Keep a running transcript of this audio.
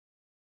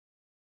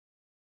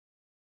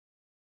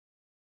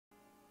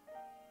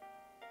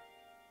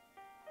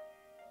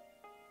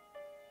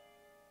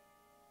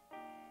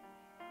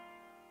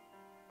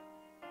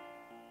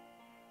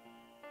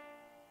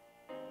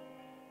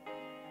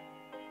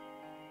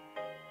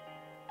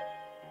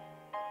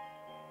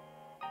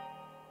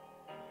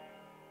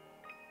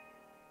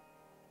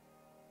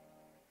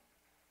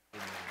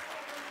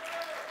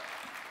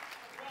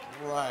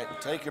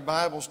right, take your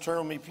Bibles, turn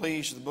with me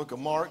please to the book of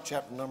Mark,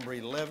 chapter number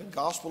 11,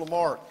 Gospel of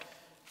Mark,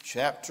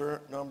 chapter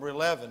number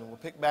 11. We'll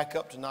pick back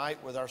up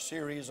tonight with our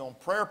series on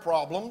prayer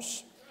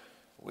problems.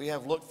 We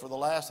have looked for the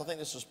last, I think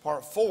this is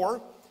part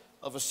 4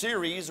 of a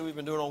series that we've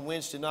been doing on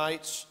Wednesday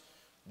nights,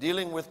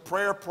 dealing with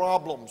prayer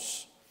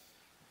problems.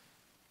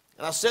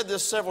 And I said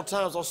this several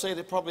times, I'll say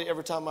it probably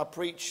every time I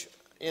preach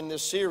in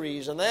this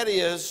series, and that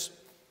is,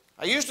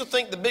 I used to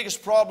think the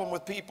biggest problem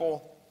with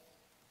people's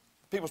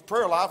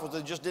prayer life was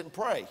they just didn't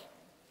pray.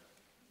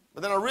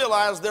 But then I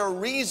realized there are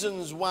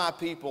reasons why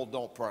people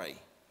don't pray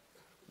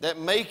that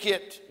make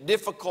it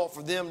difficult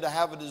for them to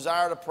have a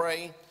desire to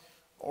pray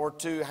or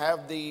to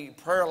have the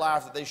prayer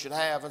life that they should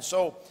have. And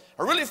so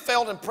I really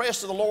felt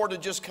impressed of the Lord to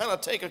just kind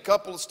of take a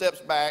couple of steps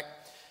back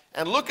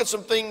and look at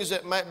some things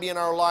that might be in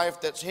our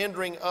life that's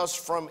hindering us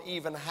from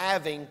even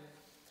having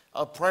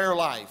a prayer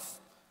life.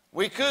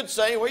 We could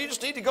say, well, you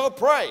just need to go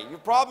pray. Your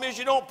problem is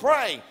you don't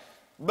pray.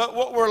 But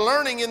what we're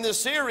learning in this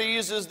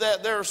series is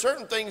that there are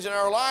certain things in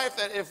our life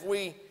that if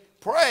we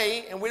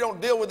pray and we don't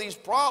deal with these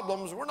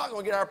problems, we're not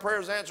going to get our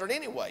prayers answered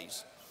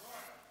anyways.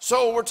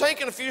 So we're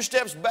taking a few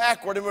steps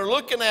backward and we're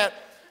looking at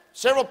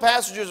several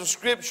passages of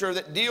Scripture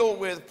that deal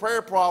with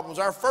prayer problems.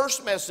 Our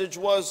first message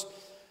was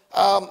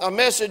a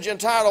message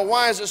entitled,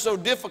 Why is it so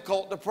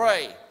difficult to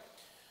pray?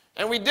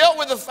 And we dealt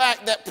with the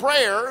fact that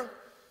prayer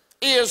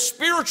is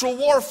spiritual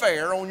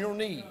warfare on your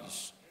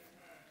knees.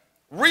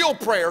 Real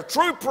prayer,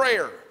 true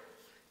prayer.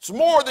 It's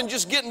more than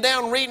just getting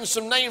down and reading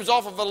some names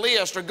off of a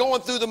list or going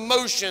through the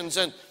motions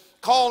and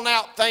calling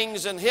out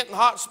things and hitting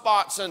hot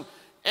spots and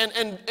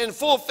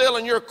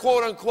fulfilling your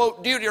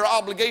quote-unquote duty or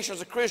obligation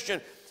as a Christian.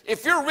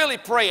 If you're really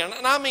praying,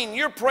 and I mean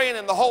you're praying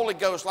in the Holy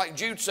Ghost like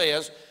Jude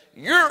says,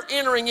 you're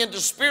entering into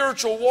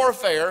spiritual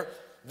warfare.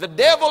 The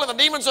devil and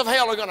the demons of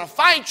hell are going to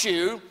fight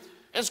you,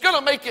 and it's going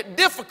to make it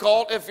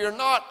difficult if you're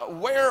not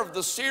aware of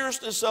the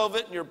seriousness of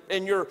it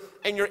and you're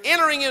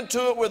entering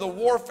into it with a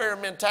warfare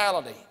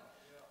mentality.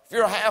 If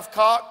you're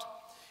half-cocked,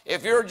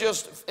 if you're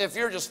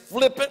just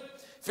flippant,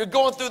 if you're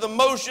going through the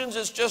motions,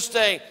 it's just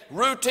a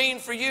routine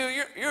for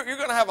you, you're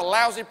going to have a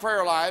lousy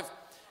prayer life,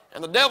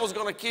 and the devil's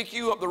going to kick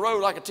you up the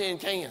road like a tin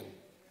can.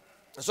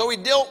 And so we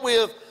dealt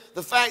with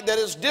the fact that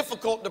it's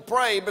difficult to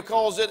pray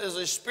because it is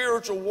a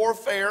spiritual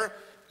warfare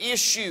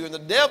issue, and the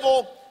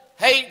devil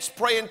hates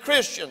praying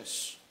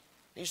Christians.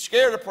 He's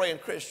scared of praying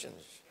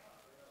Christians.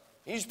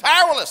 He's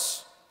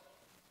powerless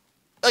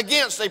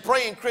against a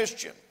praying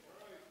Christian.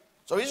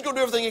 So he's going to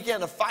do everything he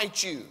can to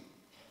fight you.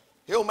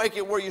 He'll make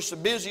it where you're so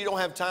busy you don't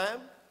have time.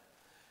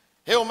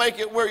 He'll make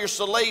it where you're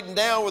so laden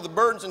down with the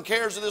burdens and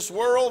cares of this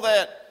world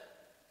that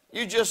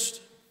you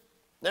just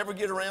never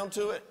get around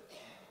to it.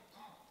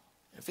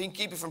 If he can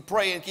keep you from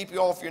praying, keep you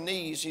off your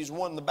knees, he's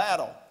won the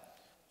battle.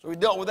 So we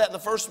dealt with that in the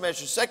first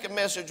message. The second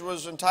message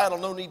was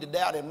entitled, No Need to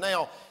Doubt Him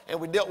Now. And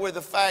we dealt with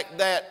the fact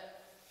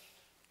that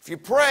if you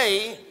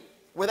pray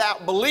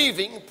without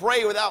believing,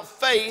 pray without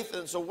faith,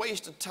 then it's a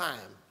waste of time.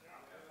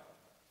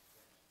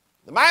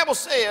 The Bible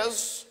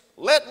says,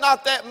 let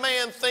not that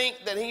man think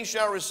that he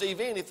shall receive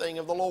anything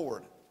of the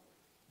Lord.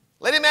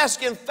 Let him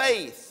ask in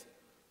faith,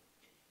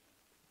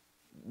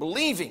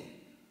 believing,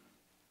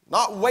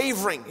 not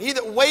wavering. He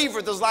that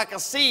wavereth is like a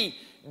sea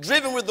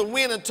driven with the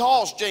wind and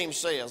tossed, James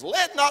says.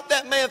 Let not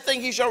that man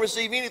think he shall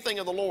receive anything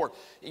of the Lord.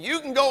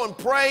 You can go and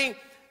pray,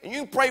 and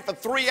you can pray for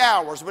 3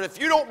 hours, but if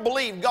you don't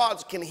believe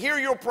God can hear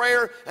your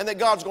prayer and that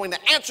God's going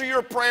to answer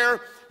your prayer,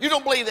 you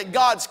don't believe that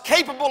God's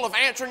capable of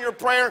answering your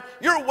prayer,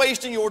 you're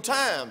wasting your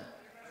time.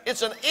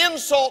 It's an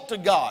insult to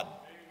God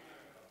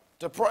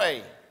to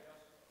pray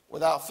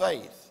without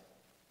faith.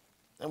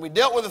 And we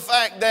dealt with the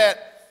fact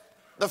that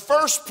the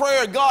first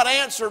prayer God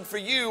answered for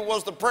you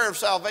was the prayer of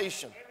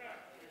salvation.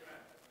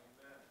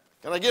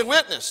 Can I give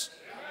witness?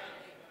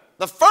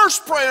 The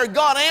first prayer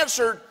God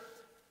answered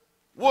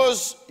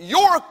was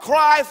your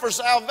cry for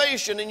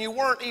salvation, and you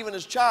weren't even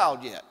his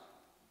child yet.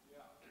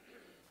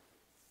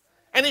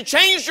 And he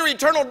changed your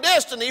eternal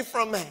destiny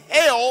from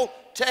hell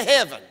to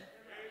heaven.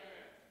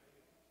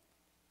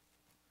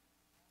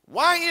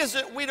 Why is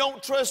it we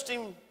don't trust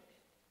him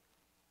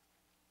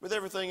with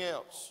everything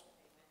else?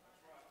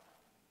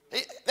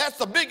 That's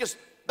the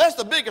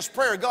biggest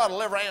prayer God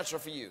will ever answer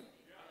for you.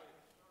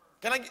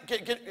 Can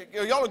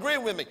y'all agree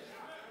with me?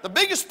 The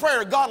biggest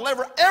prayer God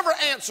will ever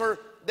answer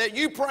that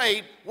you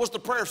prayed was the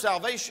prayer of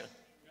salvation.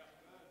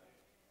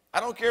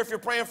 I don't care if you're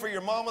praying for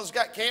your mama that's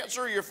got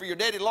cancer, or for your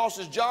daddy lost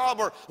his job,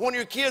 or one of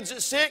your kids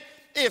that's sick.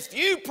 If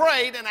you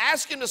prayed and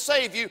asked him to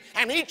save you,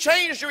 and he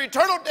changed your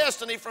eternal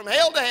destiny from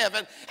hell to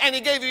heaven, and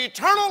he gave you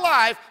eternal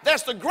life,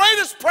 that's the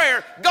greatest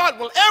prayer God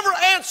will ever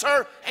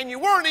answer, and you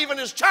weren't even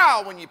his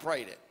child when you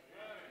prayed it.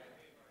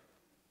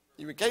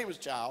 You became his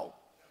child.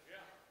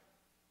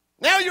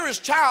 Now you're his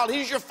child.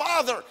 He's your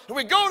father. And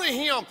we go to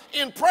him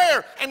in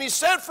prayer, and he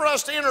said for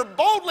us to enter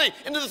boldly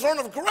into the throne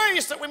of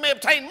grace that we may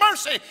obtain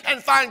mercy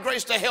and find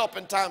grace to help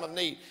in time of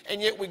need.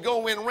 And yet we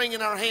go in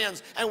wringing our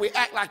hands, and we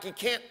act like he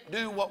can't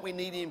do what we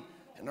need him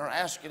and are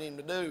asking him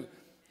to do.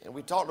 And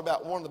we talked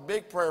about one of the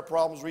big prayer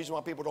problems, the reason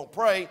why people don't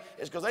pray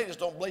is because they just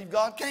don't believe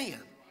God can.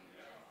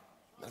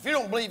 If you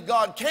don't believe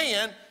God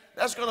can,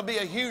 that's going to be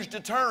a huge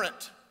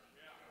deterrent.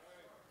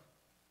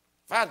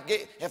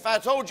 If I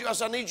told you, I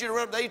said, I need you to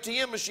run up the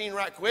ATM machine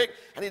right quick.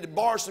 I need to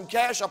borrow some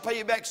cash. I'll pay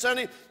you back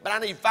Sunday, but I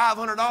need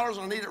 $500 and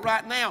I need it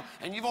right now.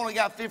 And you've only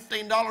got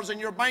 $15 in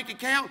your bank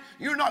account.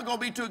 You're not going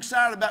to be too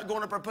excited about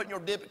going up there and putting your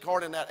debit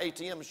card in that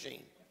ATM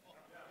machine.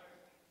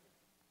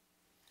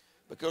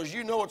 Because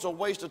you know it's a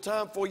waste of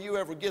time before you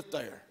ever get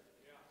there.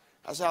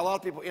 That's how a lot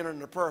of people enter in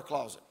the prayer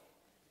closet.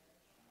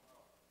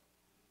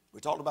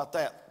 We talked about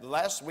that.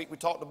 Last week we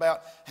talked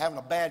about having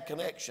a bad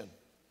connection.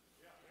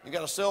 You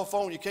got a cell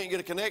phone, you can't get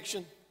a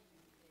connection?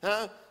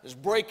 Huh? It's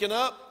breaking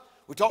up.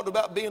 We talked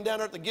about being down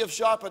there at the gift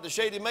shop at the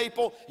Shady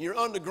Maple, and you're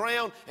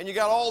underground, and you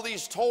got all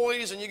these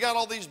toys, and you got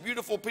all these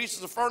beautiful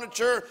pieces of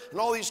furniture, and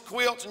all these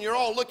quilts, and you're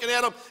all looking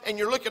at them, and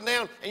you're looking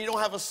down, and you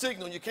don't have a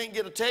signal. You can't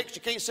get a text,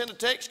 you can't send a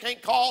text,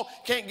 can't call,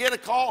 can't get a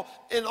call,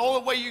 and the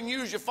only way you can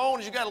use your phone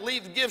is you got to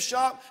leave the gift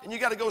shop, and you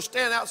got to go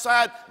stand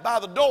outside by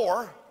the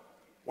door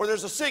where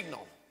there's a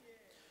signal.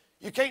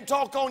 You can't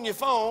talk on your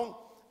phone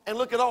and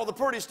look at all the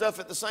pretty stuff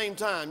at the same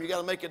time. You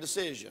got to make a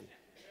decision.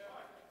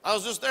 I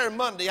was just there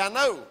Monday, I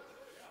know.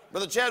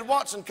 Brother Chad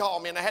Watson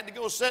called me, and I had to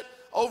go sit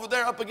over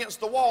there up against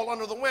the wall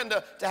under the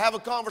window to have a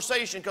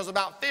conversation because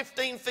about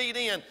 15 feet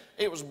in,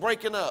 it was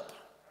breaking up.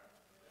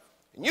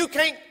 And you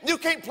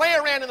can't play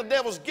around in the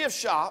devil's gift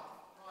shop,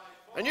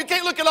 and you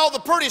can't look at all the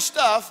pretty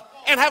stuff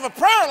and have a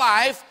prayer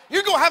life.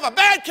 You're going to have a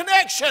bad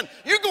connection.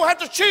 You're going to have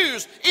to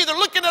choose either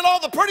looking at all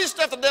the pretty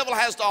stuff the devil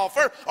has to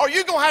offer, or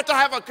you're going to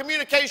have a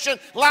communication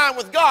line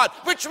with God,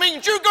 which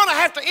means you're going to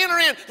have to enter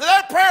into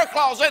that prayer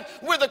closet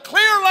with a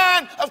clear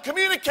line of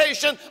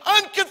communication,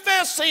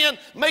 unconfessed sin,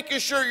 making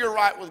sure you're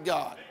right with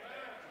God.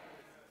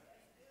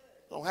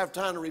 I don't have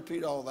time to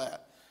repeat all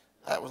that.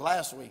 That was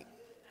last week.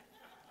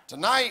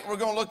 Tonight we're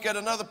going to look at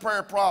another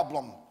prayer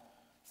problem,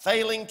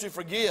 failing to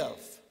forgive.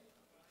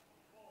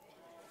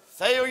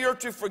 Failure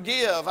to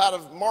forgive out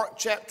of Mark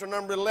chapter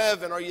number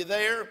 11. Are you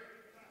there?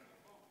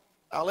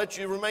 I'll let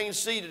you remain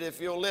seated if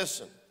you'll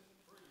listen.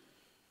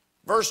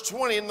 Verse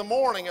 20, in the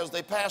morning as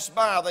they passed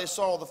by, they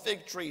saw the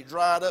fig tree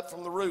dried up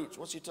from the roots.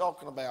 What's he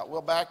talking about?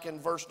 Well, back in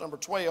verse number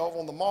 12,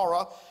 on the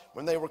morrow,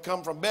 when they were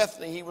come from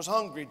Bethany, he was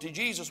hungry. To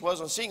Jesus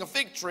was, and seeing a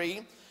fig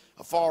tree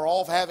afar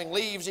off, having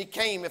leaves, he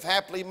came, if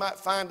haply he might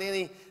find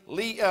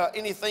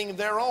anything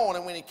thereon.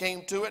 And when he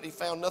came to it, he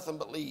found nothing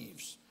but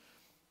leaves.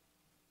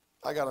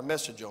 I got a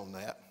message on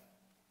that.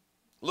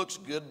 Looks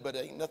good, but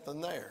ain't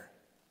nothing there.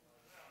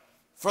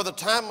 For the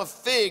time of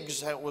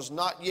figs was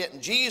not yet.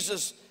 And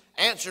Jesus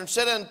answered and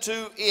said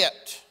unto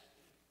it,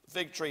 the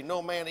fig tree,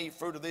 no man eat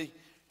fruit of thee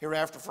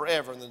hereafter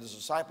forever. And the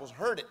disciples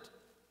heard it.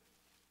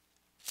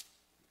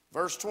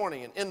 Verse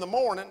 20, and in the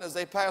morning as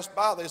they passed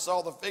by, they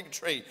saw the fig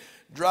tree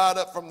dried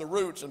up from the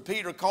roots. And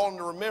Peter, calling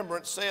to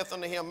remembrance, saith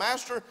unto him,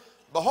 Master,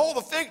 behold,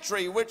 the fig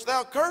tree which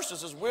thou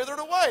cursest is withered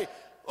away.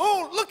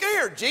 Oh, look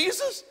here,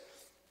 Jesus.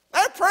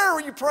 That prayer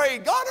you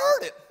prayed, God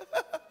heard it.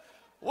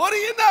 What do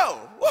you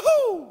know?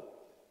 Woohoo!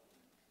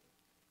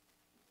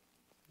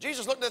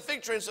 Jesus looked at the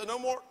fig tree and said, no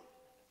more.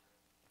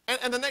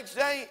 And the next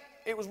day,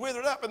 it was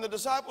withered up, and the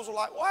disciples were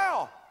like,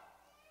 wow,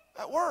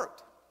 that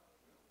worked.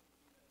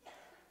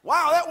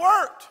 Wow, that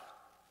worked.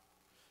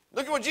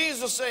 Look at what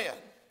Jesus said.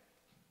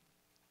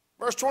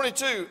 Verse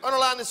 22,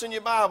 underline this in your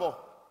Bible.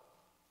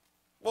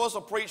 Well, this will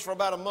preach for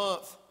about a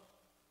month.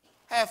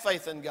 Have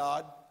faith in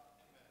God.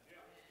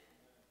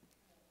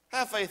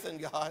 Have faith in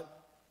God.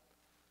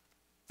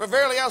 For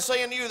verily I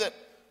say unto you that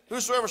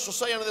whosoever shall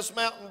say unto this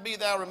mountain, be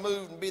thou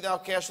removed, and be thou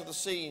cast into the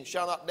sea, and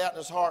shall not doubt in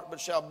his heart, but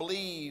shall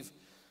believe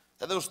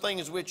that those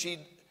things which he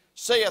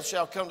saith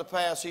shall come to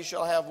pass, he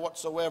shall have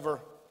whatsoever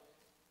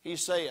he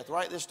saith.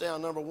 Write this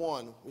down, number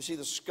one. We see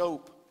the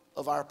scope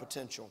of our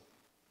potential.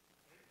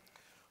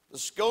 The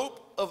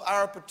scope of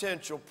our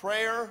potential.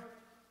 Prayer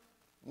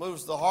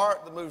moves the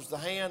heart, that moves the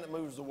hand, that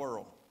moves the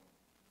world.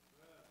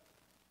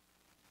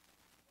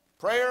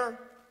 Prayer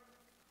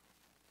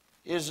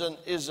is an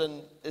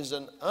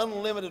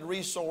unlimited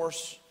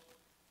resource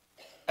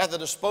at the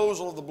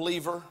disposal of the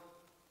believer.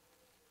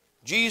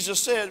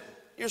 Jesus said,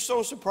 you're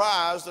so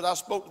surprised that I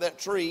spoke to that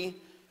tree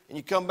and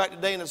you come back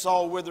today and it's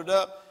all withered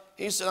up.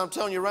 He said, I'm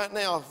telling you right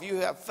now, if you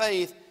have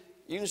faith,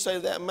 you can say to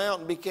that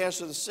mountain, be cast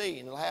to the sea,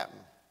 and it'll happen.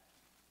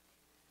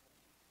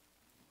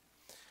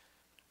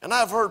 And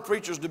I've heard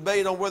preachers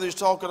debate on whether he's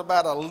talking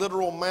about a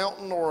literal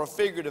mountain or a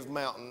figurative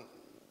mountain.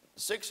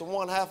 6 of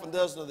one, half a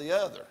dozen of the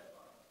other.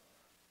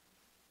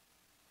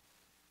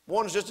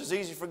 One is just as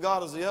easy for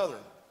God as the other.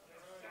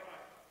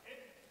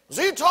 Is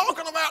he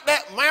talking about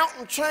that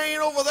mountain chain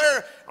over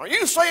there? Are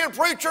you saying,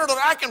 preacher,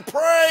 that I can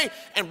pray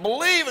and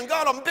believe and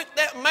God will pick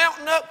that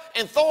mountain up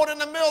and throw it in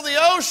the middle of the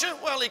ocean?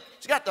 Well,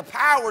 he's got the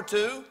power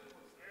to.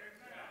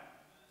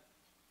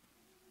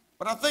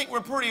 But I think we're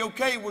pretty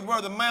okay with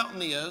where the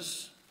mountain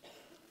is.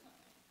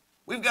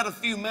 We've got a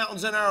few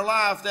mountains in our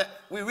life that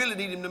we really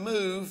need him to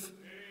move.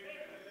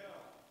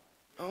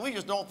 And we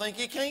just don't think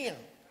he can.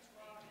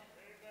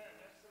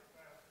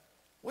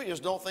 We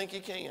just don't think he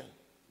can.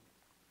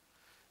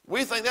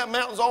 We think that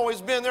mountain's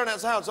always been there and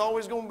that's how it's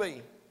always going to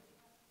be.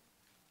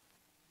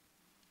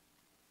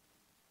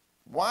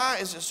 Why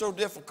is it so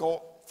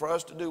difficult for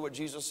us to do what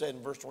Jesus said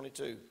in verse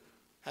 22?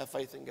 Have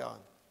faith in God.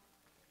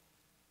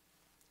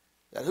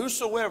 That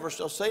whosoever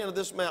shall say unto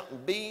this mountain,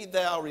 be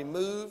thou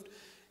removed,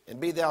 and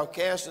be thou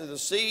cast into the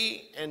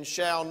sea, and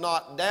shall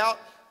not doubt.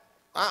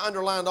 I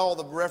underlined all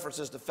the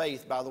references to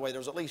faith, by the way.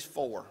 There's at least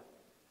 4.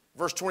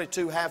 Verse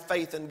 22, have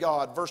faith in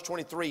God. Verse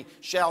 23,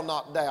 shall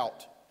not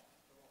doubt.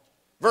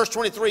 Verse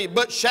 23,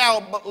 but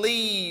shall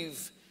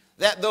believe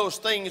that those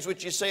things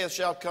which he saith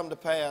shall come to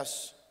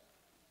pass.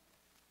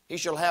 He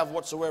shall have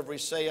whatsoever he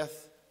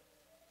saith.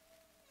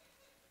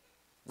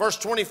 Verse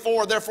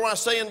 24, therefore I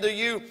say unto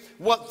you,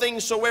 what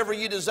things soever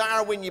you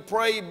desire when you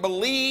pray,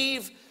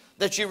 believe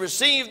that you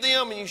receive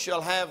them, and you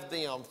shall have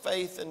them.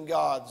 Faith in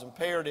God's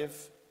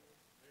imperative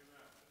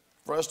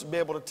for us to be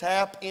able to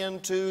tap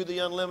into the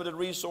unlimited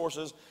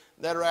resources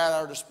that are at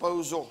our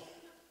disposal.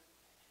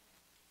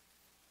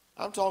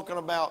 I'm talking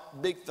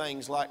about big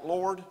things like,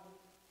 Lord,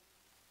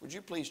 would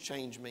you please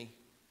change me?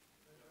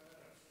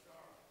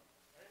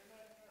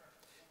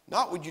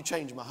 Not would you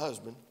change my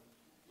husband.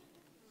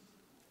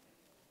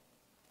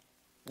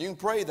 You can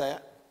pray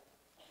that.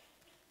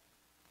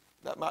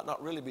 That might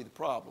not really be the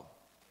problem.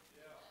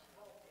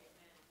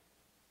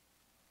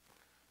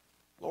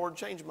 Lord,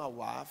 change my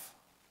wife.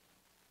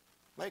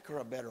 Make her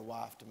a better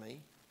wife to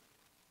me.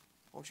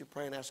 Won't you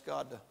pray and ask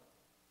God to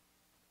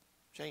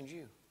change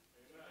you?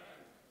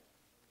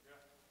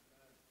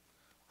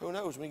 Who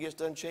knows, when he gets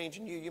done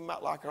changing you, you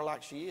might like her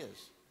like she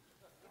is.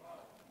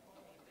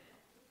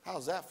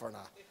 How's that for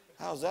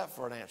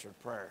an answered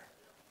prayer?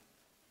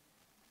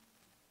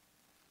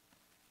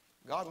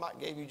 God might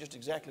give you just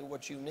exactly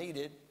what you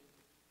needed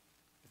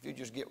if you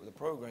just get with the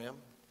program.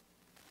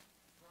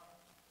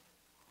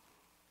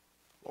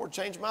 Lord,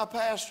 change my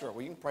pastor.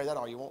 Well, you can pray that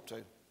all you want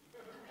to.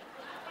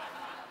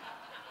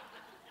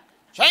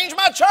 Change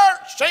my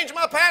church. Change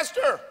my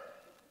pastor.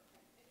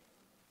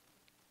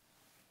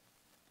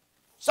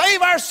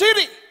 Save our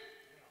city.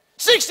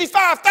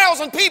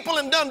 65,000 people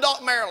in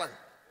Dundalk, Maryland.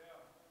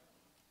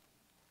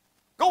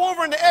 Go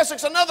over into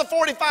Essex, another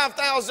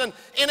 45,000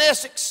 in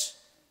Essex.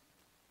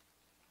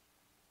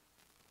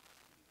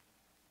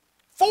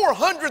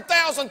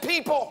 400,000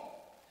 people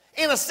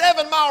in a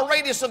 7-mile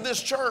radius of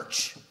this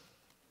church.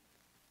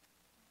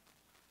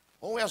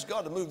 Why don't we ask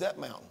God to move that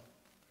mountain?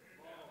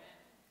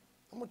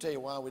 I'm going to tell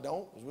you why we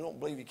don't, because we don't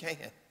believe he can.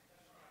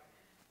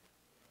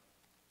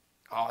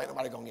 Oh, ain't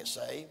nobody going to get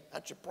saved.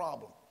 That's your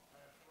problem.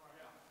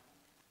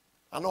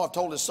 I know I've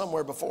told this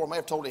somewhere before. I may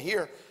have told it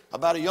here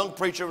about a young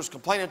preacher who was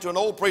complaining to an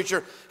old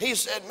preacher. He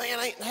said, man,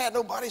 I ain't had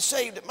nobody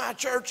saved at my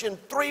church in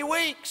 3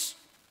 weeks.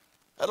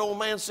 That old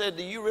man said,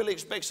 do you really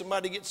expect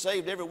somebody to get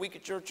saved every week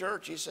at your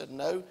church? He said,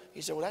 no.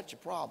 He said, well, that's your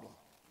problem.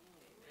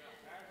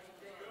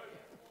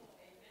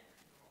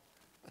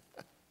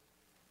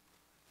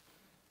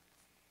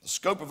 The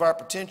scope of our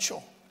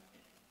potential.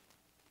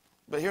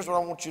 But here's what I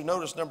want you to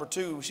notice. Number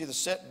 2, we see the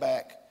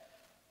setback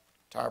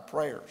to our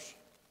prayers.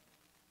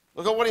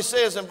 Look at what he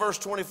says in verse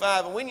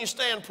 25. And when you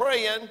stand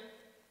praying,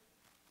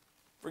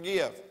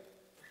 forgive.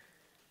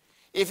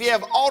 If you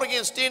have aught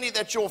against any,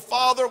 that your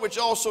Father, which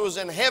also is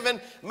in heaven,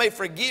 may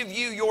forgive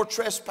you your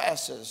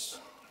trespasses.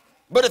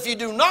 But if you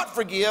do not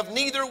forgive,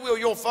 neither will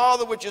your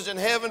Father, which is in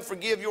heaven,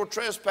 forgive your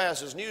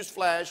trespasses.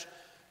 Newsflash,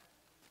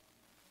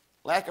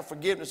 lack of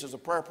forgiveness is a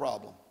prayer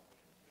problem.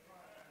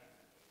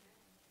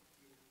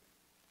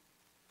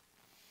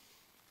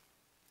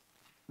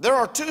 There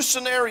are 2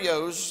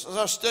 scenarios as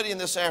I was studying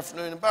this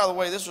afternoon. And by the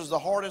way, this was the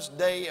hardest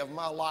day of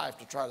my life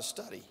to try to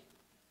study.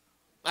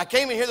 I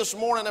came in here this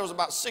morning, there was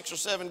about 6 or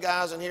 7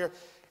 guys in here.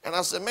 And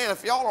I said, man,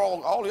 if y'all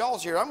are all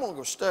y'all's here, I'm going to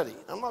go study.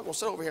 I'm not going to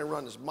sit over here and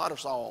run this miter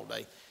saw all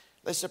day.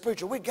 They said,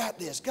 preacher, we got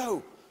this.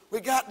 Go. We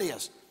got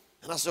this.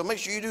 And I said, make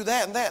sure you do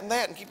that and that and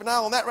that and keep an eye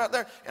on that right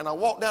there. And I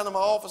walked down to my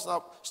office and I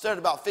studied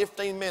about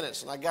 15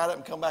 minutes. And I got up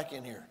and come back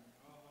in here.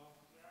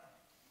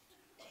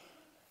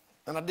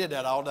 And I did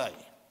that all day.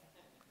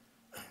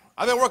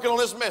 I've been working on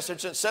this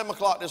message since 7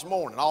 o'clock this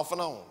morning, off and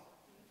on.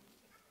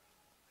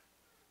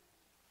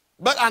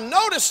 But I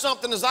noticed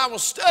something as I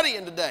was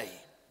studying today.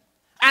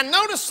 I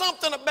noticed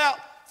something about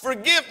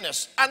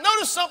forgiveness. I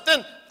noticed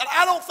something that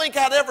I don't think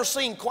I'd ever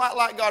seen quite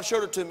like God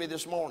showed it to me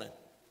this morning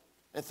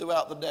and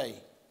throughout the day.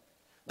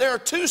 There are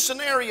 2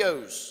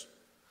 scenarios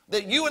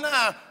that you and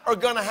I are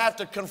going to have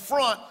to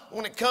confront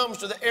when it comes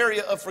to the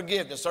area of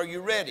forgiveness. Are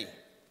you ready?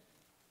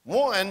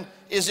 One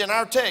is in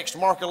our text,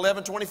 Mark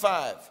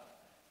 11:25.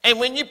 And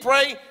when you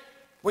pray,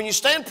 when you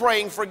stand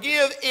praying,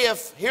 forgive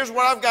if, here's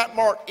what I've got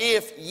marked,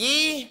 if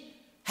ye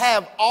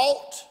have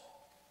aught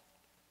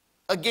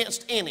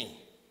against any.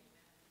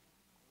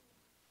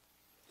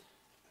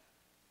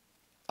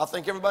 I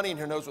think everybody in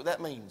here knows what that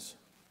means.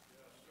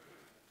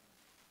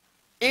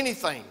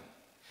 Anything.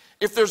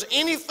 If there's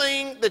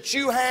anything that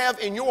you have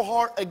in your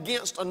heart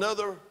against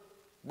another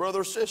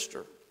brother or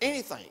sister,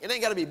 anything. It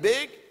ain't got to be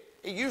big.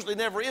 It usually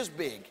never is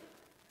big.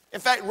 In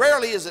fact,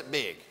 rarely is it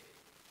big.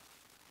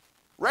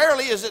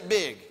 Rarely is it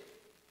big.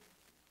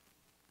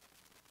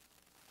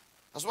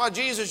 That's why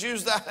Jesus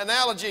used that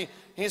analogy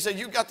He said,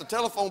 you got the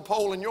telephone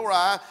pole in your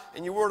eye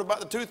and you're worried about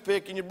the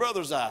toothpick in your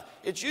brother's eye.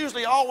 It's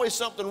usually always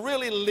something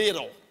really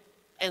little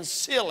and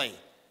silly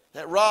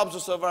that robs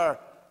us of our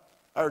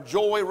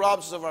joy,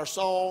 robs us of our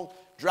song,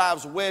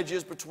 drives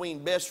wedges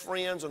between best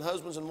friends and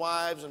husbands and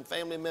wives and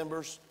family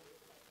members.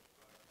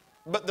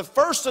 But the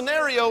first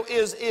scenario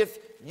is if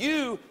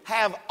you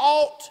have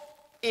aught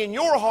in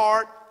your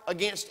heart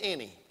against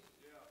any.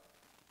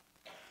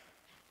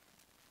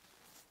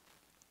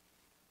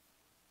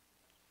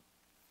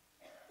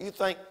 You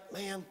think,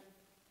 man,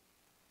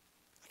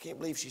 I can't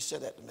believe she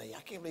said that to me. I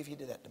can't believe he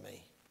did that to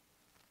me.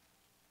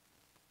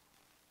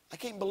 I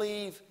can't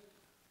believe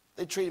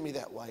they treated me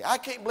that way. I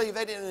can't believe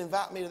they didn't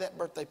invite me to that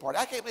birthday party.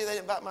 I can't believe they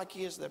didn't invite my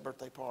kids to that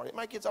birthday party.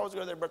 My kids always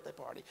go to their birthday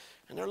party.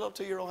 And their little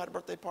 2-year-old had a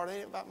birthday party. They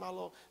didn't invite my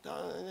little,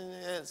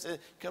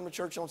 come to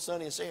church on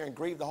Sunday and sit here and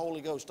grieve the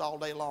Holy Ghost all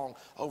day long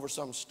over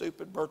some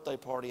stupid birthday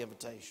party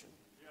invitation.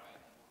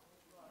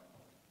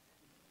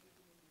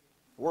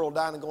 World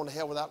dying and going to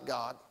hell without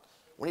God.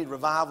 We need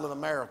revival in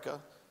America.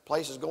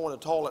 Places going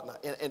to toilet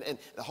and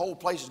the whole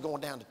place is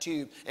going down the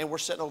tube, and we're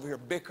sitting over here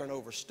bickering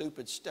over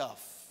stupid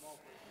stuff.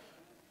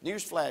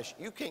 Newsflash,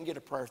 you can't get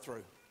a prayer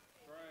through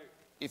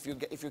if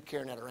you're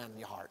carrying that around in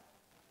your heart.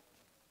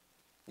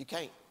 You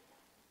can't.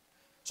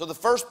 So the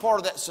first part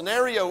of that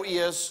scenario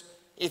is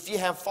if you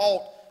have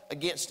fault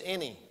against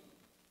any.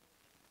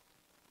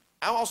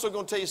 I'm also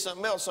going to tell you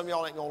something else some of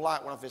y'all ain't going to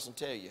like when I'm fixing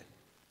to tell you.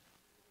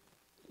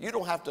 You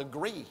don't have to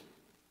agree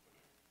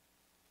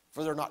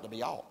for there not to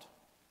be aught.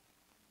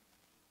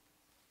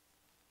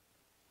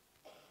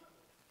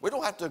 We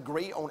don't have to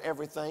agree on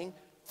everything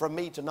for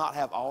me to not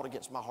have aught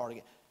against my heart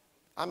again.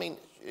 I mean,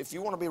 if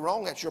you want to be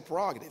wrong, that's your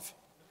prerogative.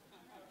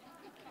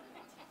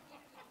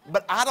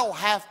 But I don't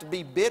have to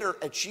be bitter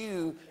at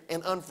you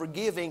and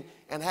unforgiving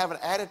and have an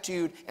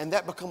attitude and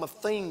that become a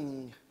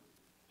thing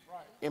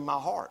in my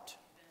heart.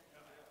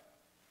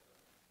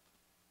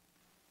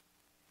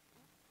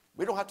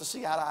 We don't have to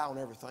see eye to eye on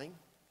everything.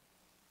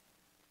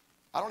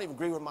 I don't even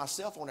agree with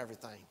myself on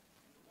everything.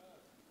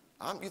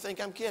 You think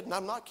I'm kidding?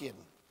 I'm not kidding.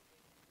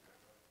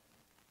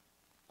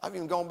 I've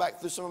even gone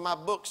back through some of my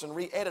books and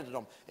re-edited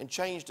them and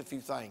changed a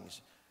few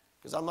things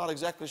because I'm not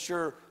exactly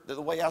sure that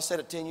the way I said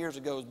it 10 years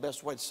ago is the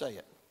best way to say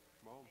it.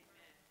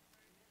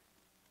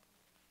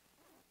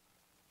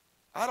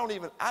 I don't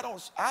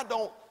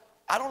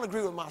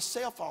agree with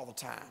myself all the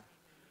time.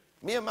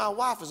 Me and my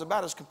wife is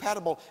about as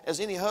compatible as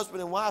any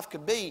husband and wife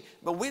could be,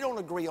 but we don't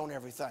agree on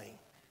everything.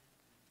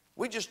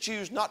 We just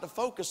choose not to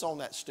focus on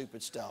that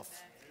stupid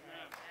stuff.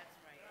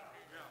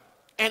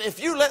 And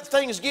if you let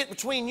things get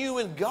between you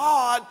and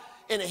God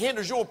and it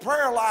hinders your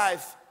prayer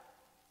life,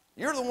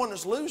 you're the one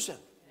that's losing.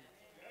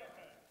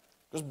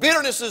 Because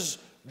bitterness is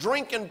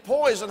drinking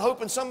poison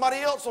hoping somebody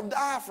else will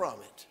die from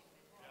it.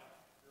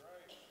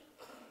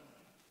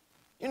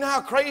 You know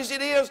how crazy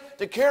it is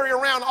to carry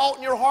around aught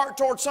in your heart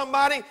towards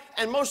somebody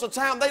and most of the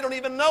time they don't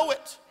even know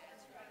it.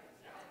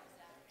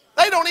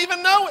 They don't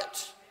even know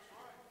it.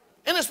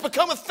 And it's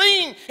become a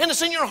thing and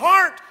it's in your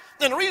heart.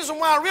 And the reason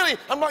why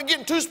I'm not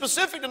getting too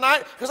specific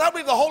tonight because I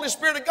believe the Holy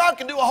Spirit of God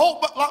can do a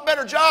whole lot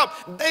better job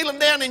nailing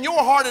down in your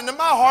heart and in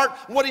my heart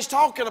what He's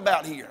talking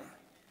about here.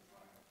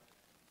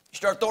 You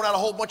start throwing out a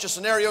whole bunch of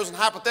scenarios and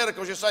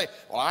hypotheticals. You say,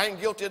 well, I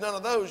ain't guilty of none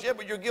of those. Yeah,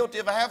 but you're guilty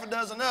of a half a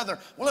dozen other.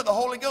 Well, let the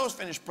Holy Ghost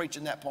finish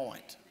preaching that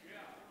point.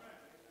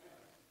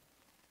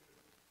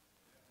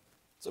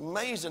 It's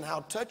amazing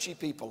how touchy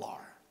people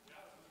are.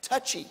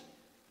 Touchy,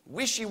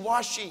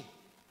 wishy-washy.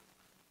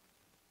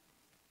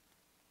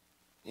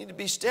 You need to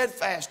be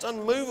steadfast,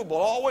 unmovable,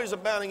 always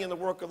abounding in the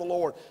work of the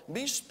Lord.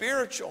 Be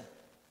spiritual.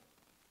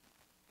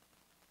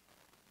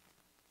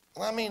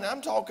 I mean,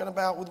 I'm talking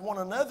about with one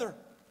another.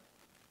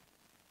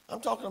 I'm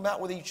talking about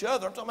with each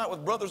other. I'm talking about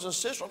with brothers and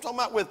sisters. I'm talking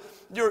about with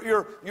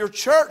your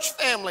church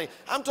family.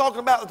 I'm talking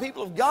about the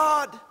people of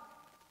God.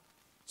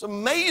 It's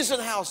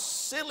amazing how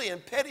silly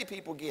and petty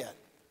people get.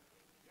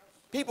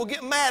 People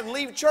get mad and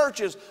leave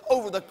churches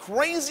over the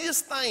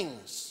craziest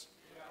things.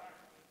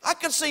 I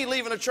could see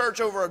leaving a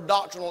church over a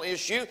doctrinal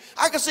issue.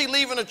 I could see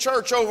leaving a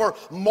church over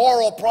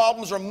moral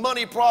problems or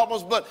money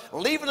problems, but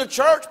leaving a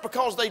church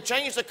because they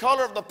changed the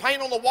color of the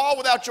paint on the wall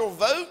without your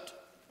vote?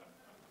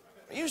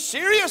 Are you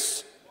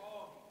serious?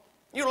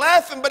 You're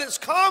laughing, but it's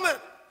common.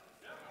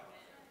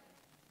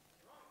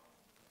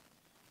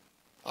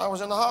 I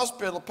was in the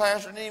hospital. The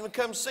pastor didn't even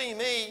come see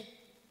me.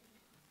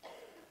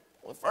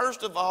 Well,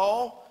 first of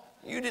all,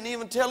 you didn't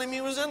even tell him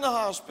he was in the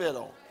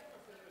hospital.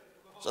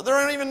 So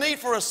there ain't even need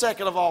for a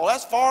second of all.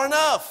 That's far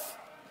enough.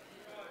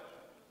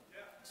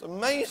 It's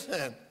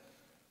amazing.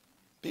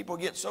 People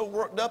get so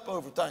worked up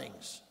over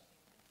things.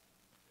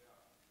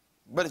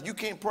 But if you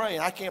can't pray,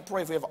 and I can't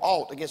pray if we have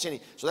aught against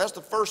any. So that's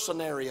the first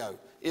scenario,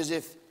 is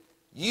if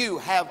you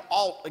have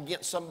aught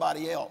against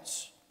somebody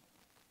else.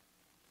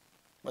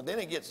 But then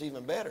it gets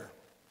even better.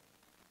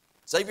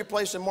 Save your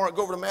place in Mark.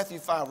 Go over to Matthew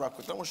 5 right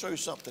quick. I want to show you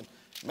something.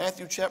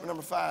 Matthew chapter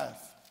number 5.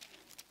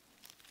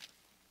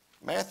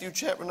 Matthew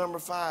chapter number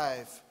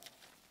 5.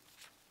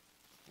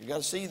 You got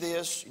to see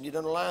this. You need to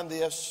underline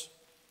this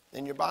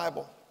in your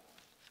Bible.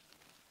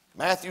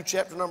 Matthew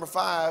chapter number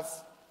 5.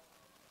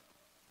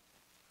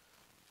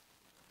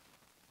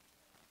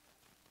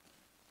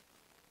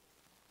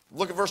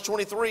 Look at verse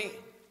 23.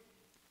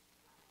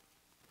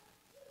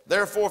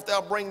 Therefore, if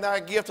thou bring thy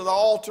gift to the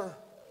altar,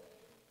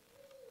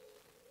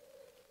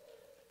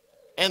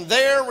 and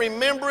there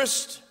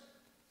rememberest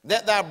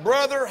that thy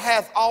brother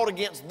hath aught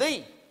against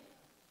thee.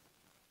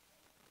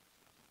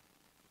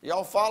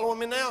 Y'all following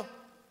me now?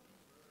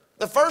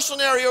 The first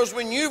scenario is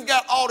when you've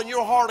got aught in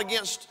your heart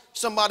against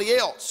somebody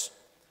else.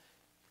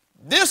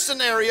 This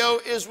scenario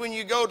is when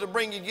you go to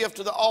bring your gift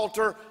to the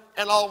altar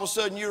and all of a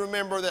sudden you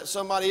remember that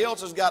somebody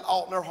else has got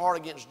aught in their heart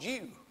against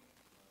you.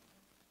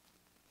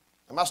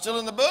 Am I still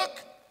in the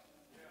book?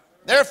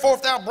 Therefore,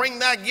 if thou bring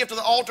thy gift to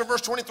the altar,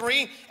 verse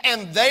 23,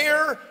 and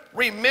there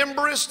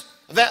rememberest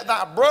that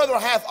thy brother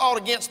hath aught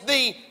against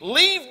thee,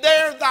 leave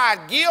there thy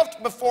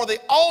gift before the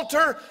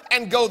altar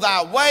and go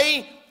thy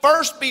way.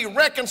 First be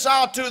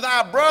reconciled to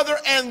thy brother,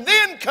 and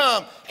then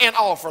come and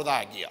offer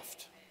thy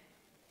gift.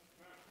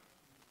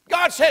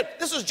 God said,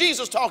 this is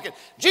Jesus talking.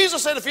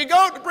 Jesus said, if you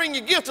go to bring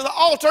your gift to the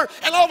altar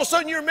and all of a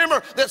sudden you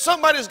remember that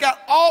somebody's got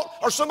aught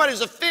or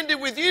somebody's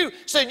offended with you,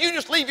 said you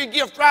just leave your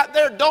gift right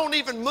there. Don't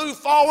even move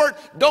forward.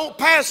 Don't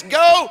pass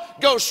go.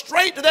 Go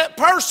straight to that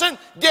person.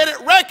 Get it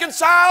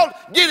reconciled.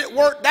 Get it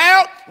worked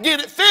out.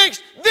 Get it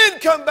fixed. Then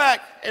come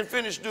back and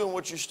finish doing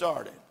what you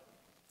started.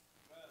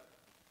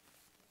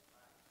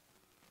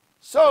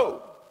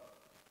 So,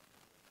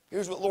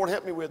 here's what the Lord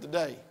helped me with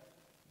today.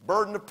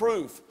 Burden of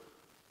proof.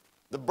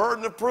 The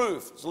burden of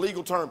proof, it's a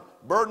legal term,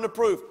 burden of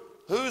proof.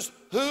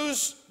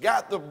 Who's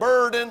got the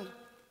burden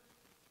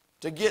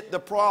to get the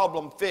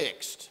problem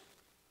fixed?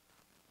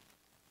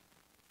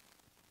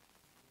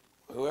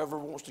 Whoever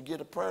wants to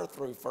get a prayer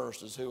through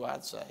first is who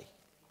I'd say.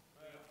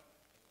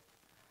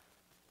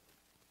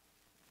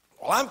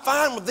 Well, I'm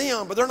fine with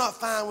them, but they're not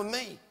fine with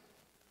me.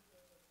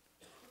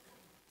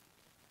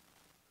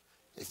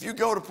 If you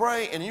go to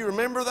pray and you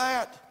remember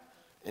that,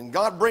 and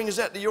God brings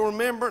that to your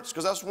remembrance,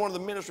 because that's one of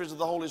the ministries of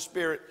the Holy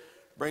Spirit,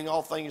 bring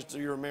all things to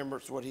your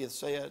remembrance, what he hath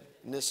said.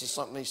 And this is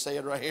something he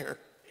said right here.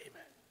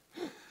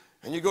 Amen.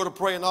 And you go to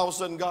pray and all of a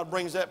sudden God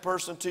brings that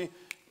person to you,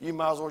 you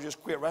might as well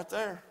just quit right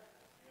there.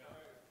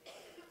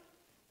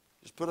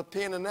 Just put a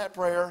pin in that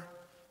prayer,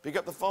 pick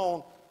up the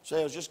phone, say,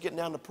 I was just getting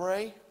down to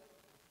pray.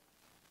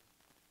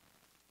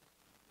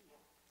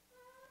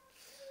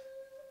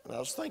 And I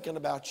was thinking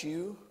about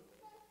you.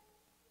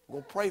 I'm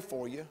going to pray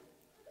for you.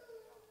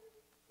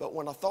 But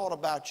when I thought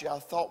about you, I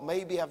thought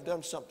maybe I've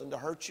done something to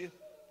hurt you.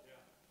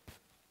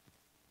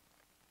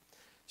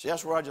 See,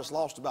 that's where I just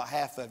lost about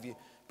half of you,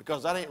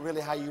 because that ain't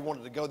really how you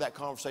wanted to go that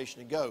conversation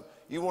to go.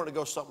 You wanted to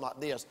go something like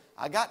this.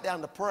 I got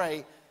down to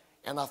pray,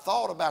 and I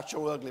thought about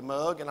your ugly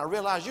mug, and I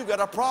realized you got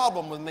a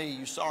problem with me,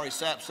 you sorry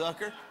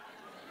sapsucker.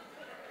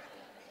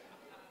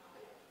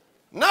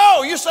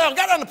 No, you say, I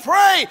got down to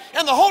pray,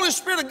 and the Holy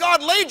Spirit of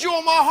God laid you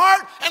on my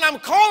heart, and I'm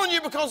calling you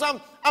because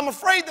I'm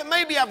afraid that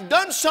maybe I've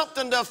done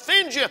something to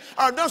offend you, or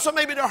I've done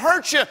something maybe to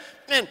hurt you.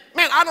 And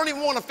man, I don't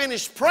even want to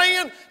finish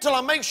praying till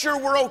I make sure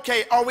we're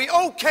okay. Are we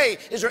okay?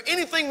 Is there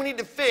anything we need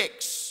to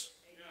fix?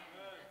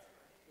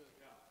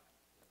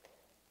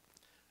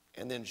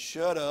 And then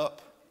shut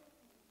up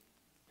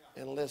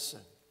and listen.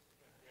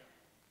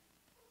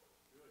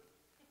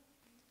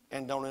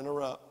 And don't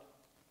interrupt.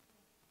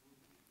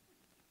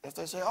 If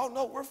they say, oh,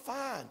 no, we're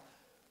fine.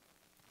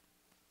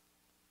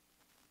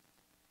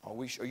 Are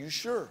you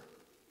sure?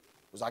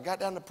 Because I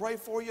got down to pray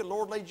for you.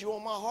 Lord laid you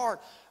on my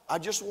heart. I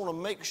just want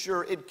to make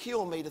sure it'd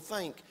kill me to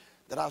think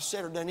that I've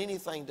said or done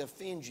anything to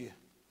offend you.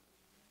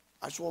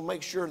 I just want to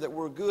make sure that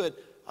we're good.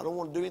 I don't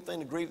want to do anything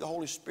to grieve the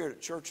Holy Spirit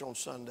at church on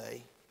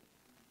Sunday.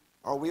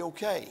 Are we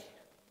okay?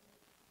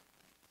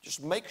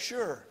 Just make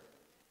sure.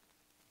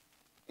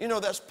 You know,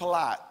 that's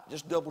polite.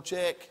 Just double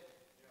check.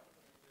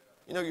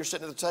 You know, you're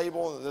sitting at the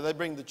table, and they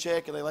bring the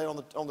check, and they lay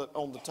it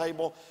on the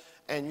table,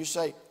 and you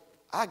say,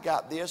 I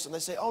got this. And they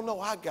say, oh, no,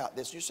 I got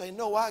this. You say,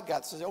 no, I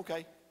got this. I say,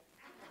 okay.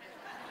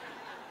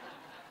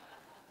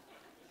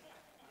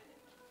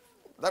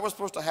 That was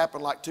supposed to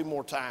happen like 2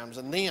 more times,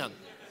 and then.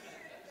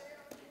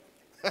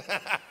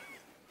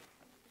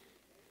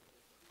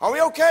 Are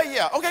we okay?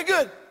 Yeah. Okay,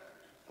 good.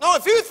 No,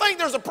 if you think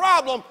there's a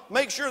problem,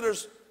 make sure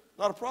there's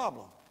not a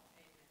problem.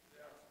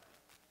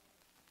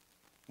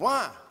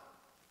 Why?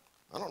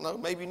 I don't know.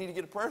 Maybe you need to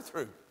get a prayer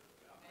through.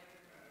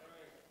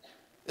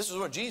 This is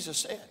what Jesus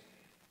said.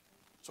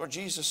 That's what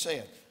Jesus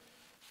said.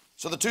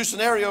 So the 2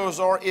 scenarios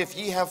are, if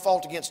ye have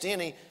fault against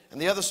any,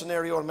 and the other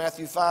scenario in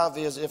Matthew 5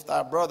 is, if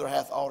thy brother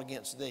hath aught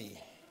against thee.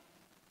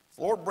 If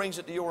the Lord brings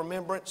it to your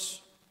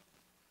remembrance,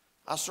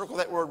 I circle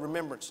that word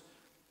remembrance.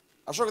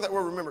 I circle that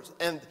word remembrance.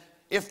 And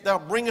if thou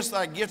bringest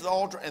thy gift to the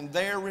altar, and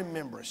there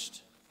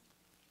rememberest.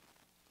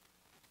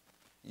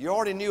 You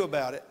already knew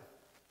about it,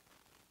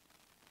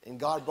 and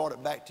God brought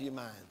it back to your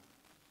mind.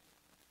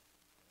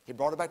 He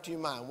brought it back to your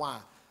mind. Why?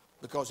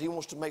 Because he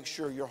wants to make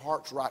sure your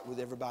heart's right with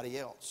everybody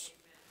else.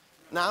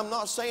 Now, I'm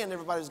not saying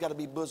everybody's got to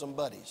be bosom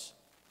buddies.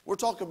 We're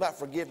talking about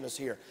forgiveness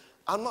here.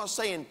 I'm not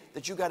saying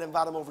that you got to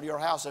invite them over to your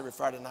house every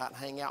Friday night and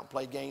hang out and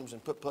play games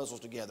and put puzzles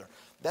together.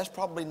 That's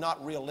probably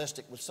not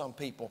realistic with some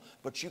people,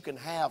 but you can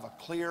have a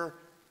clear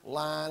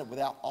line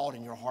without aught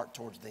in your heart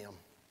towards them.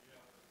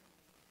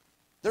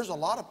 There's a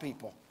lot of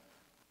people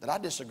that I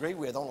disagree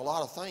with on a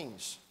lot of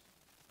things,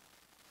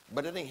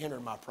 but it ain't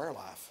hindering my prayer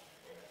life.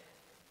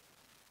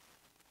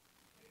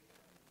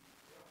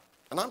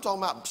 And I'm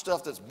talking about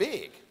stuff that's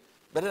big,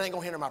 but it ain't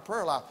going to hinder my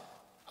prayer life.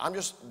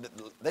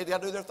 They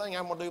got to do their thing,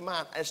 I'm going to do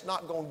mine. It's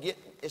not going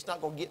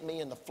to get me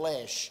in the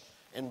flesh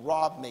and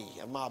rob me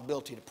of my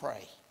ability to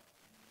pray.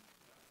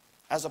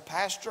 As a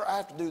pastor, I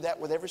have to do that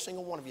with every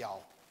single one of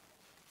y'all.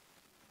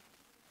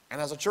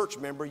 And as a church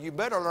member, you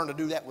better learn to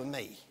do that with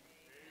me.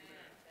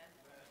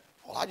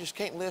 Well, I just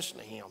can't listen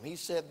to him. He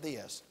said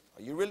this.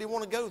 You really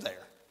want to go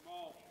there?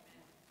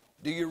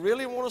 Do you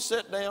really want to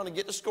sit down and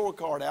get the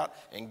scorecard out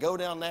and go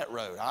down that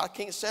road? I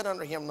can't sit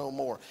under him no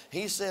more.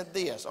 He said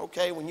this.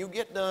 Okay, when you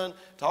get done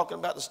talking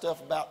about the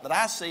stuff that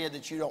I said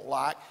that you don't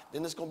like,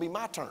 then it's going to be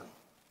my turn.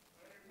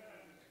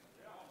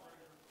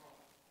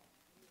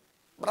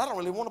 But I don't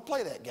really want to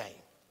play that game.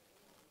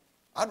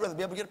 I'd rather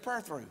be able to get a prayer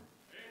through.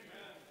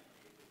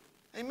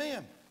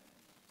 Amen.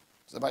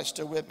 Is everybody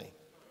still with me?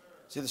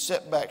 See, the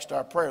setbacks to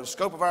our prayer, the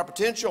scope of our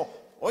potential.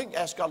 Well, you can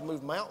ask God to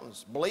move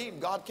mountains. Believe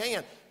God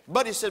can.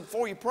 But he said,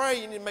 before you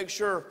pray, you need to make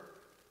sure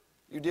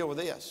you deal with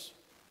this.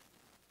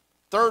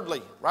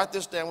 Thirdly, write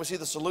this down. We see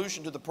the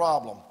solution to the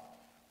problem.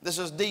 This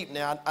is deep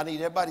now. I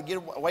need everybody to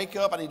wake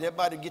up. I need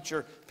everybody to get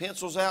your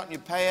pencils out and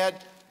your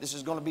pad. This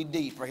is going to be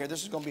deep right here.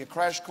 This is going to be a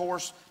crash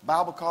course,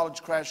 Bible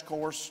college crash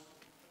course.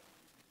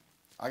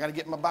 I got to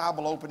get my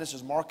Bible open. This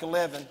is Mark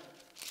 11.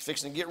 It's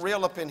fixing to get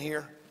real up in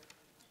here.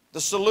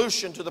 The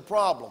solution to the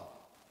problem.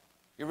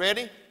 You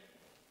ready?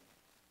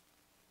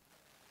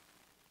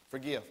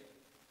 Forgive.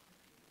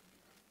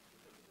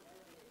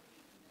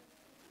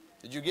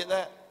 Did you get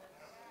that?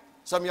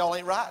 Some of y'all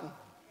ain't writing.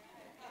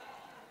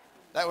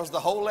 That was the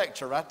whole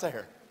lecture right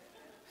there.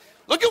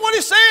 Look at what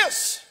he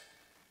says.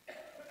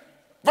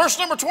 Verse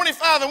number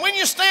 25, and when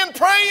you stand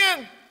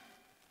praying,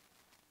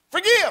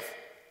 forgive.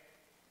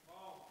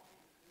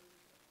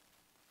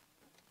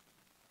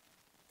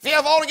 If you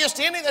have aught against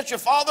any, that your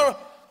Father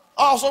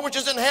also which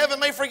is in heaven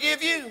may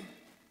forgive you.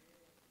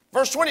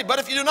 Verse 20, but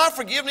if you do not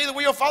forgive, neither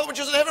will your Father which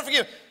is in heaven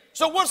forgive.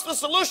 So what's the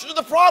solution to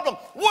the problem?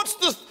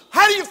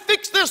 How do you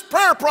fix this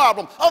prayer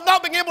problem of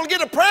not being able to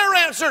get a prayer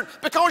answered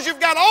because you've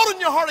got aught in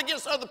your heart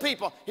against other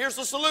people? Here's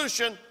the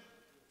solution.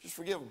 Just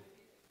forgive them.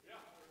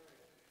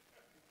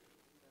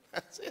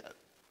 That's it.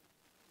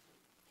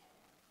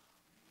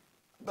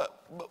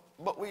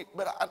 But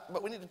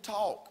we need to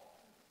talk.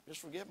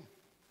 Just forgive them.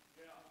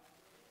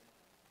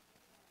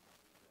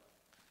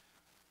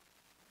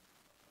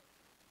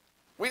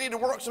 We need to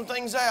work some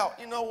things out.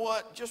 You know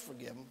what? Just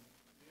forgive them.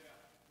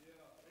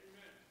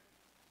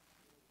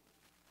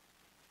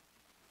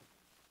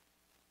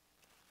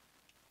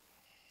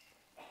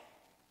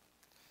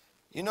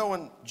 You know,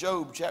 in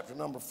Job chapter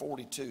number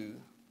 42,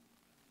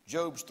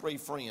 Job's three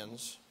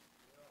friends,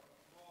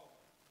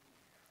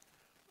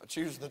 I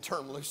choose the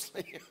term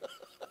loosely,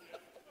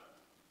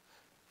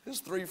 his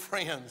three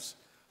friends,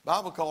 the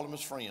Bible called them his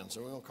friends,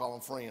 so we're going to call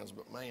them friends,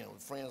 but man,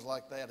 with friends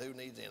like that, who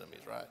needs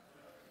enemies, right?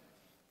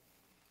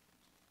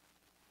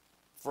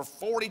 For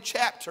 40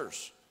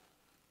 chapters,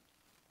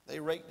 they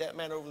raked that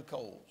man over the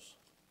coals.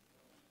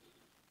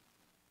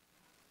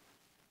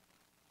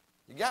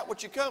 You got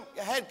what you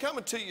had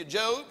coming to you,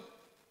 Job.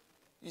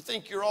 You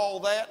think you're all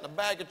that in a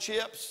bag of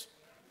chips?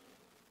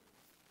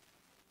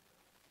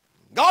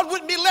 God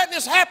wouldn't be letting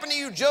this happen to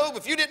you, Job,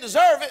 if you didn't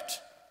deserve it.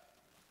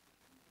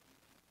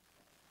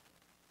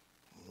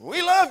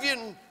 We love you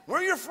and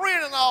we're your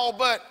friend and all,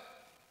 but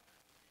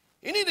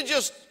you need to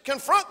just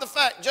confront the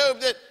fact, Job,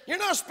 that you're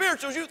not as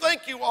spiritual as you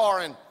think you are,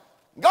 and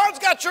God's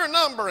got your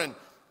number, and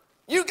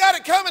you got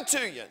it coming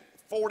to you.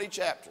 40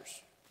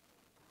 chapters.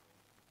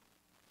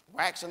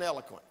 Waxing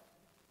eloquent.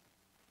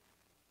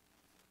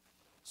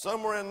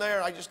 Somewhere in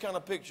there, I just kind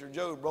of picture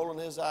Job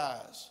rolling his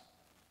eyes.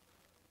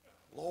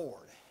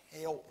 Lord,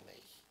 help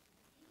me.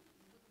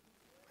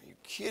 Are you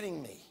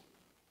kidding me?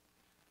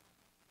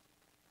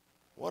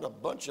 What a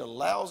bunch of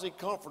lousy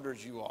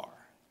comforters you are,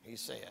 he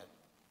said. You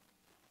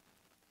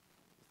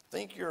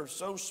think you're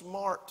so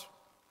smart.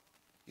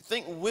 You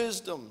think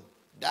wisdom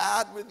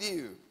died with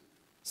you.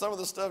 Some of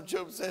the stuff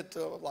Job said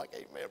to him, I'm like,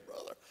 amen,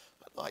 brother.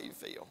 I know how you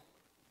feel.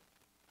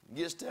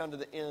 Gets down to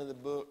the end of the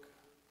book.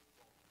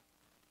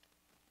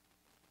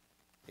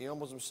 He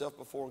humbles himself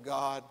before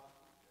God.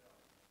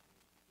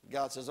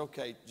 God says,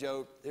 okay,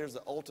 Job, here's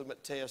the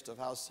ultimate test of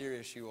how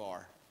serious you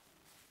are.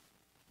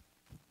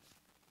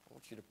 I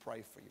want you to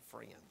pray for your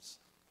friends.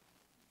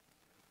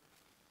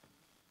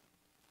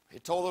 He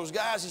told those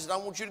guys, he said, I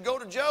want you to go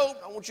to Job.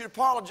 I want you to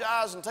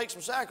apologize and take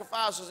some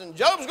sacrifices, and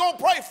Job's going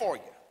to pray for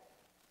you.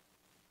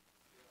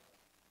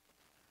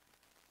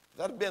 If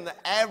that had been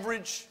the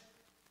average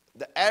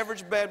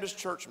Baptist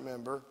church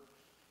member,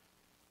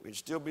 we'd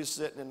still be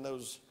sitting in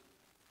those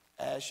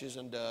ashes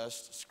and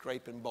dust,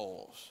 scraping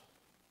bowls.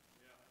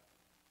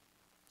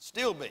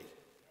 Still be.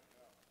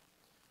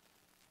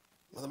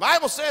 The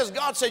Bible says,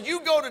 God said,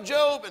 you go to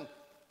Job, and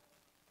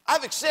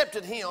I've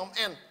accepted him,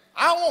 and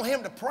I want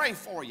him to pray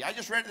for you. I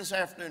just read it this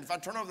afternoon. If I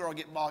turn over there, I'll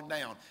get bogged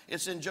down.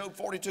 It's in Job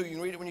 42. You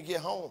can read it when you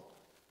get home.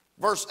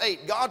 Verse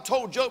 8, God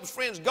told Job's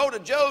friends, go to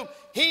Job.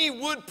 He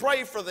would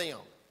pray for them.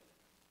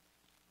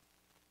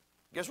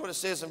 Guess what it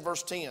says in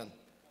verse 10?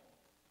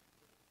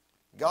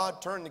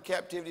 God turned the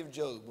captivity of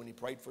Job when he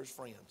prayed for his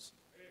friends.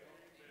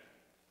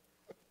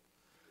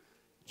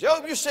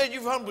 Job, you said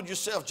you've humbled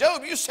yourself.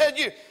 Job, you said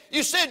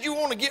you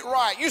want to get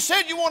right. You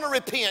said you want to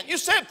repent. You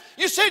said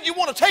you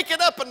want to take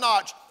it up a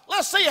notch.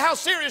 Let's see how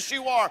serious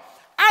you are.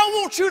 I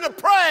want you to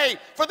pray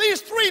for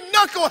these 3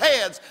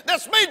 knuckleheads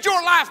that's made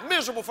your life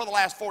miserable for the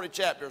last 40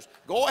 chapters.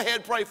 Go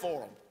ahead, pray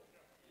for them.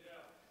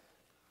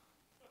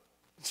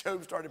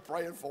 Job started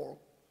praying for them.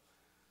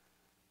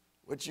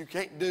 What you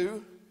can't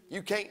do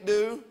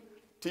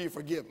till you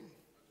forgive them.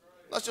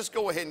 Let's just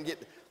go ahead and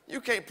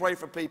you can't pray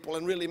for people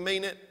and really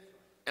mean it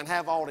and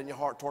have all in your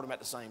heart toward them at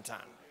the same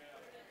time.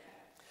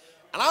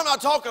 And I'm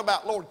not talking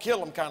about Lord kill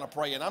them kind of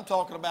praying. I'm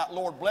talking about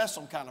Lord bless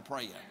them kind of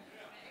praying.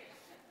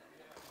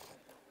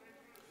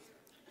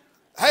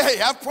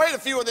 Hey, I've prayed a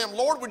few of them.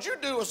 Lord, would you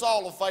do us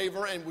all a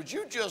favor and would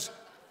you just...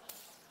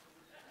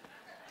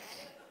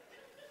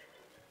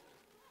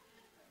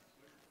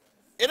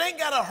 It ain't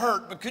got to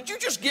hurt, but could you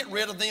just get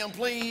rid of them,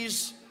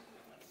 please?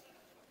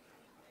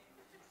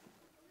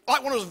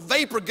 Like one of those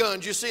vapor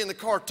guns you see in the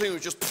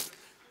cartoons, just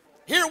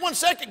here 1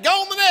 second, go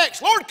on the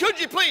next. Lord, could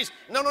you please?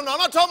 No, I'm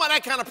not talking about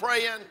that kind of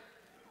praying.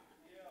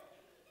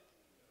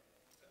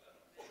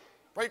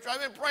 Preacher,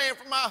 I've been praying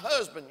for my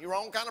husband. You're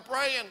wrong kind of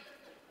praying.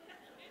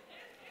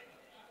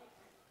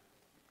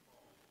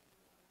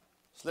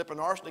 Slipping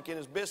arsenic in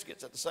his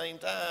biscuits at the same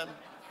time.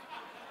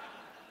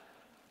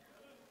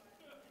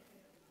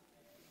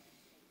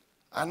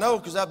 I know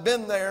because I've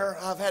been there.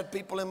 I've had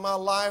people in my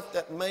life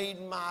that made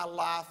my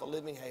life a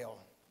living hell.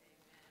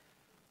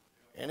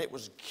 And it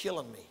was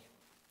killing me.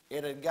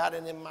 It had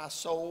gotten in my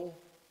soul.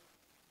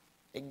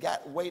 It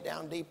got way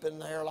down deep in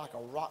there like a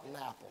rotten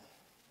apple.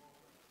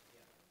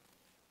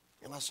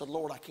 And I said,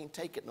 Lord, I can't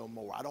take it no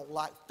more. I don't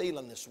like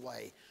feeling this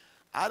way.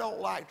 I don't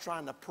like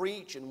trying to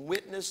preach and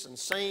witness and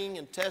sing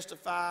and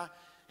testify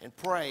and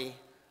pray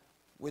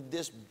with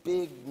this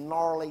big,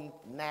 gnarly,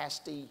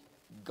 nasty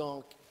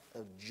gunk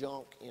of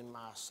junk in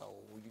my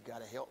soul. You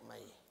got to help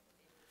me.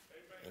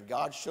 And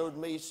God showed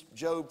me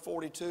Job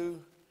 42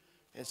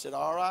 and said,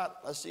 all right,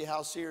 let's see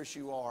how serious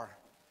you are.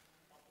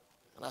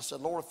 And I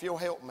said, Lord, if you'll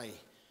help me.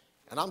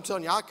 And I'm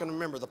telling you, I can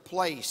remember the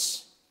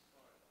place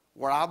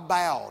where I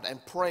bowed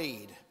and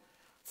prayed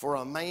for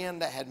a man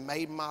that had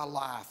made my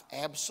life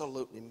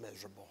absolutely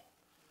miserable.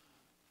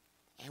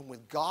 And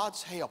with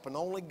God's help, and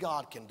only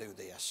God can do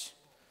this,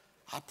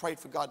 I prayed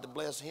for God to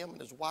bless him and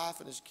his wife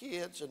and his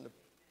kids and to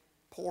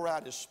pour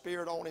out his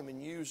Spirit on him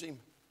and use him.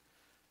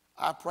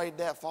 I prayed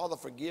that, Father,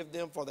 forgive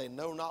them, for they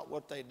know not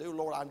what they do.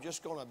 Lord, I'm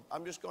just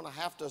gonna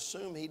have to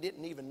assume he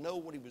didn't even know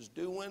what he was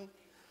doing,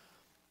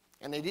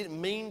 and they didn't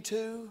mean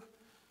to,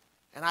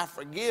 and I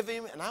forgive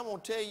him. And I'm gonna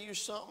tell you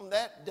something.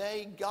 That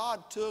day,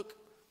 God took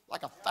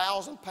like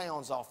 1,000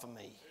 pounds off of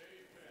me.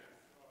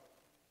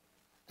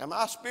 Am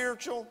I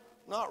spiritual?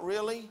 Not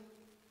really,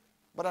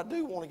 but I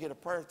do want to get a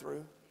prayer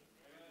through.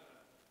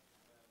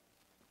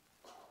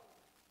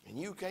 And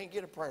you can't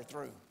get a prayer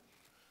through.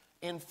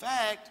 In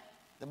fact,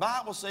 the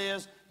Bible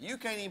says you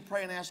can't even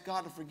pray and ask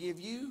God to forgive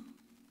you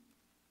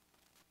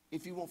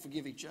if you won't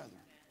forgive each other.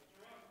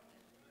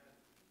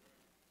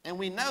 And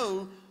we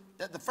know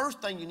that the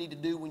first thing you need to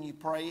do when you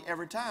pray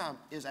every time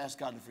is ask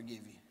God to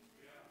forgive you.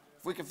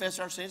 If we confess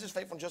our sins, He's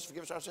faithful and just to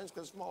forgive us our sins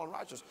because it's small and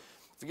righteous.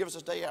 Forgive us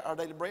this day our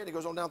daily bread. He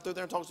goes on down through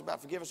there and talks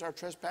about forgive us our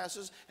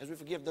trespasses as we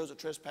forgive those that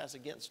trespass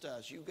against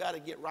us. You've got to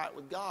get right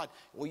with God.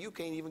 Well, you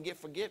can't even get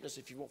forgiveness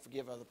if you won't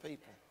forgive other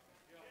people.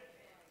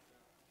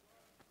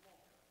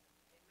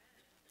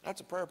 That's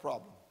a prayer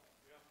problem.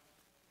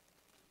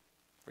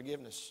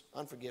 Forgiveness,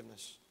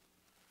 unforgiveness.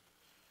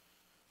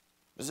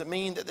 Does it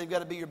mean that they've got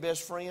to be your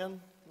best friend?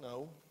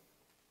 No.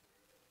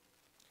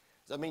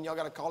 Does that mean y'all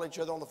got to call each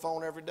other on the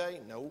phone every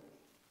day? No.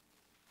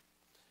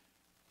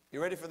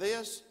 You ready for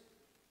this?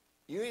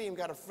 You ain't even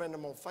got to friend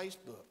them on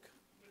Facebook.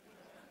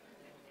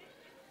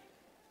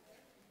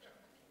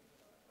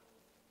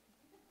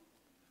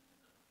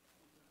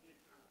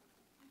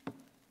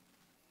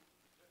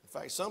 In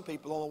fact, some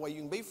people, the only way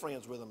you can be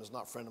friends with them is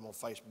not friend them on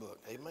Facebook.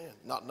 Amen.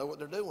 Not know what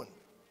they're doing.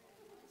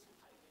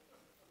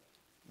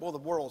 Boy, the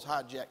world's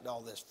hijacked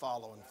all this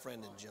following,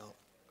 friend and junk.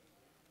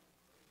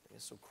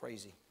 It's so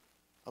crazy.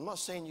 I'm not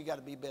saying you got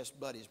to be best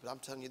buddies, but I'm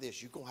telling you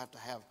this, you're going to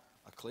have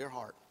a clear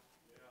heart.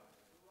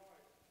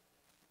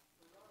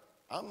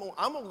 I'm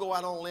going to go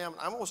out on a limb.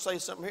 I'm going to say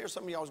something here.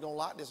 Some of y'all is going to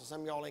like this, and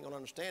some of y'all ain't going to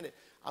understand it.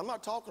 I'm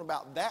not talking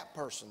about that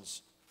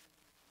person's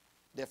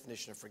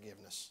definition of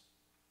forgiveness.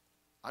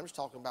 I'm just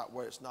talking about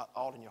where it's not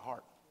all in your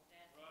heart.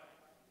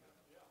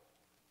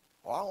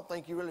 Well, I don't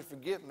think you really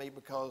forgive me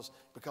because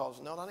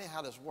no, that ain't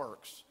how this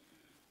works.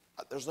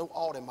 There's no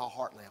ought in my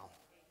heart now.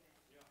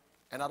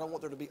 And I don't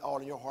want there to be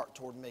ought in your heart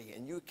toward me.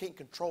 And you can't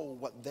control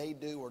what they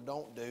do or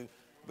don't do.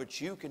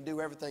 But you can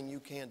do everything you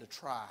can to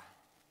try,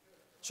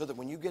 so that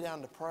when you get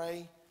down to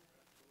pray,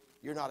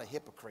 you're not a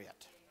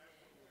hypocrite.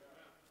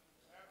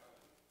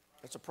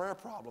 It's a prayer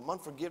problem.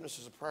 Unforgiveness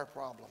is a prayer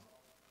problem.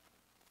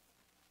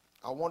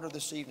 I wonder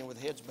this evening, with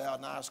heads bowed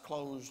and eyes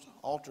closed,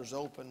 altars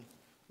open,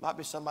 might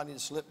be somebody to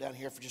slip down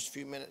here for just a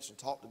few minutes and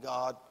talk to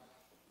God.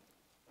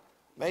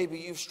 Maybe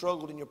you've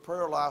struggled in your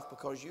prayer life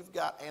because you've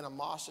got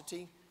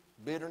animosity,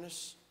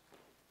 bitterness.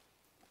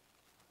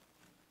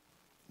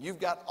 You've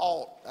got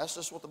alt. That's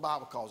just what the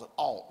Bible calls it,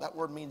 alt. That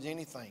word means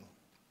anything.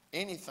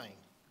 Anything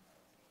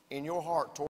in your heart toward